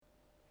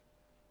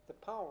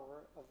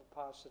power of a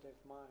positive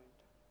mind.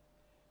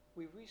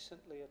 We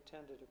recently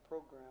attended a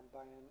program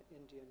by an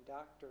Indian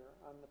doctor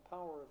on the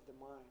power of the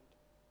mind.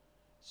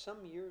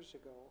 Some years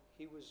ago,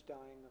 he was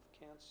dying of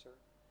cancer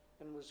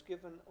and was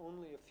given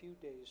only a few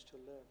days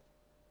to live.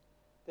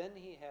 Then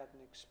he had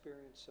an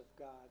experience of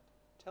God,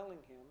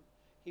 telling him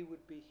he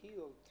would be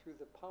healed through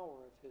the power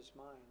of his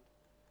mind.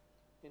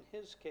 In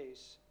his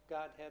case,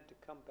 God had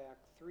to come back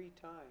 3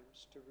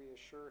 times to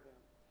reassure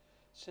him,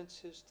 since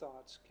his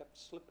thoughts kept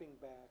slipping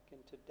back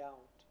into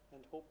doubt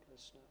and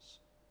hopelessness.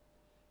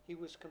 He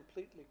was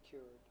completely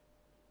cured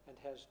and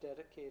has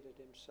dedicated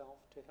himself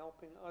to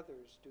helping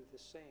others do the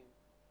same.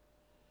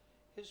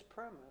 His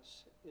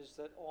premise is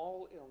that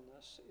all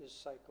illness is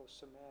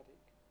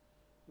psychosomatic,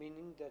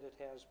 meaning that it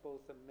has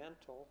both a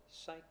mental,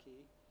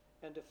 psyche,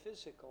 and a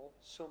physical,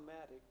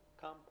 somatic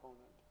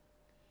component.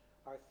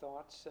 Our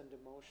thoughts and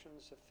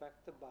emotions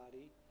affect the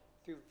body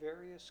through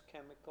various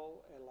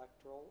chemical,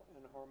 electrical,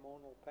 and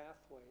hormonal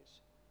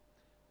pathways.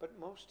 But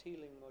most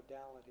healing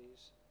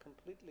modalities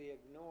completely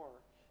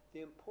ignore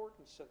the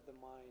importance of the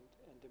mind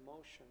and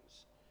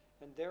emotions,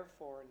 and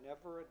therefore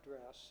never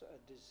address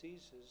a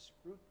disease's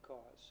root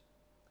cause.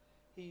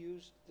 He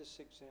used this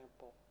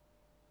example.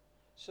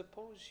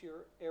 Suppose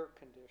your air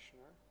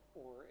conditioner,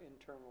 or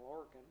internal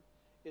organ,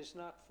 is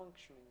not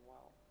functioning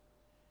well.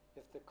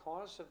 If the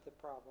cause of the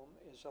problem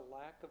is a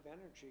lack of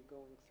energy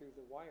going through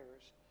the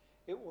wires,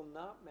 it will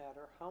not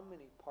matter how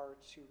many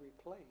parts you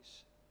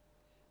replace.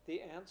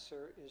 The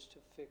answer is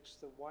to fix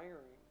the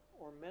wiring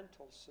or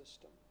mental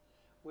system,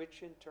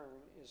 which in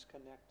turn is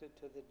connected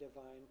to the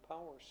divine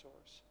power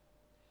source.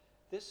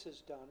 This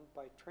is done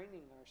by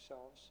training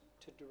ourselves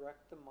to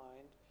direct the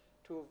mind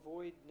to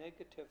avoid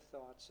negative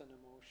thoughts and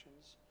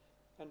emotions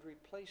and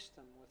replace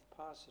them with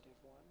positive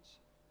ones.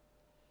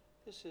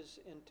 This is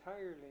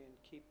entirely in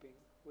keeping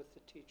with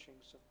the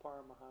teachings of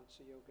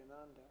Paramahansa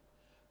Yogananda,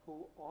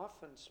 who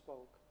often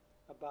spoke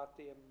about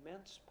the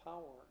immense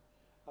power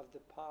of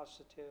the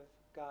positive,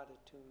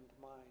 God-attuned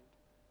mind.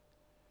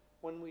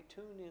 When we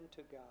tune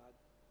into God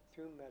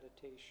through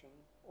meditation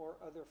or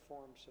other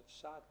forms of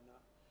sadhana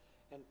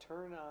and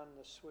turn on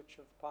the switch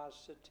of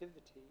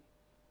positivity,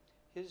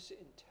 His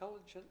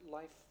intelligent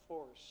life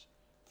force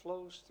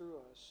flows through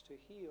us to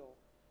heal,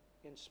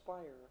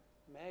 inspire,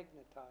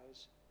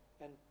 magnetize,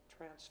 and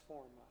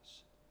transform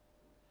us.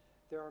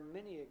 There are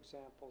many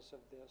examples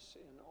of this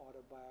in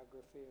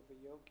Autobiography of a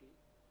Yogi.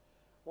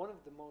 One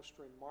of the most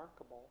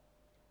remarkable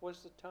was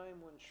the time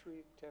when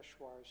Sri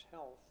Yukteswar's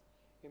health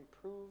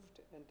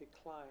improved and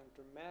declined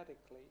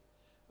dramatically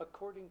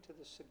according to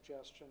the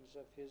suggestions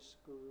of his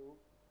guru,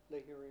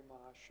 Lahiri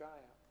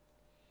Mahashaya.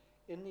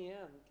 In the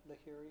end,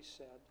 Lahiri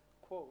said,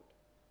 quote,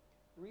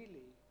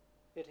 "Really,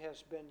 it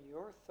has been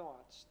your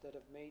thoughts that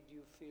have made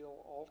you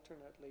feel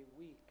alternately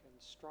weak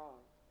and strong.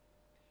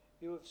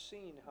 You have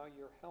seen how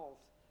your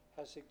health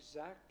has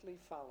exactly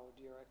followed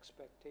your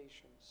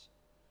expectations.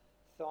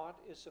 Thought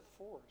is a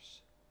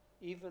force,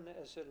 even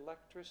as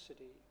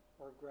electricity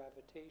or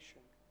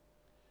gravitation.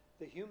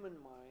 The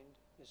human mind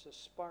is a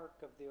spark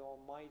of the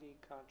almighty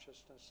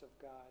consciousness of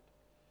God.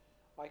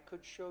 I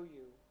could show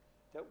you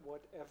that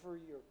whatever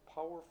your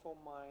powerful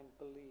mind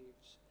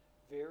believes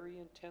very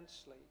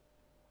intensely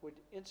would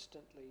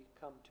instantly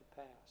come to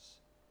pass."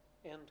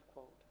 End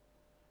quote.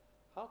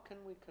 How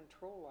can we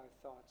control our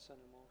thoughts and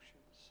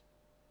emotions?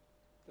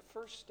 The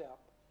first step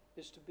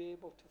is to be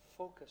able to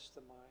focus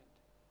the mind.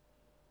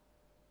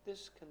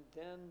 This can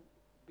then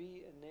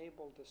be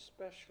enabled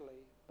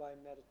especially by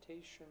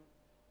meditation,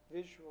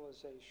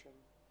 visualization,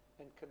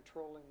 and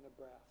controlling the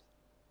breath.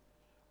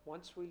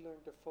 Once we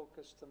learn to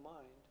focus the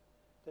mind,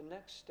 the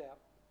next step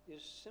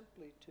is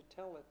simply to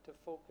tell it to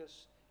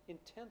focus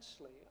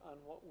intensely on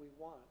what we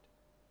want.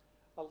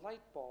 A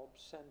light bulb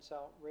sends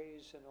out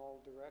rays in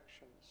all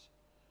directions,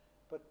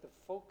 but the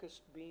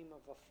focused beam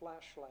of a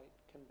flashlight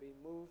can be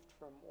moved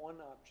from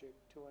one object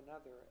to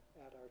another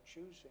at our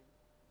choosing.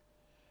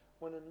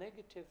 When a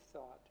negative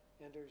thought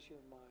enters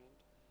your mind,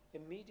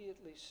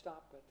 immediately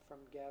stop it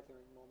from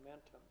gathering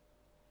momentum.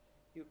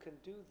 You can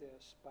do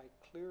this by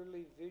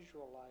clearly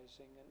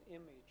visualizing an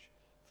image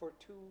for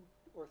 2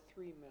 or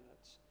 3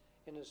 minutes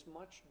in as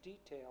much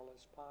detail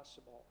as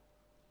possible.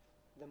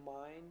 The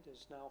mind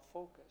is now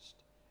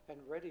focused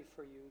and ready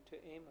for you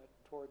to aim it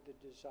toward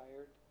the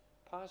desired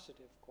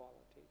positive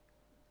quality.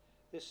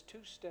 This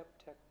 2-step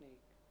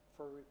technique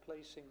for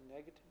replacing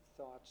negative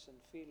thoughts and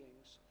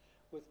feelings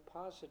with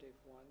positive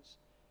ones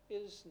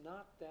is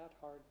not that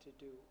hard to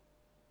do,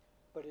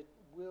 but it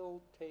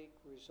will take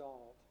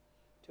resolve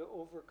to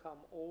overcome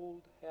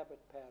old habit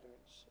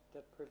patterns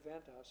that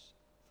prevent us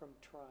from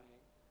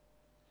trying.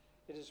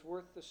 It is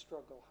worth the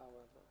struggle,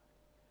 however,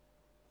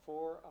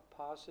 for a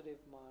positive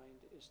mind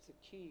is the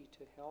key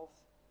to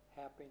health,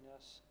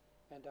 happiness,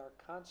 and our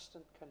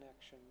constant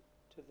connection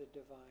to the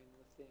divine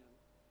within.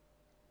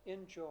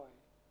 Enjoy.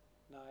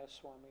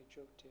 Nayaswami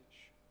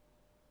Jyotish.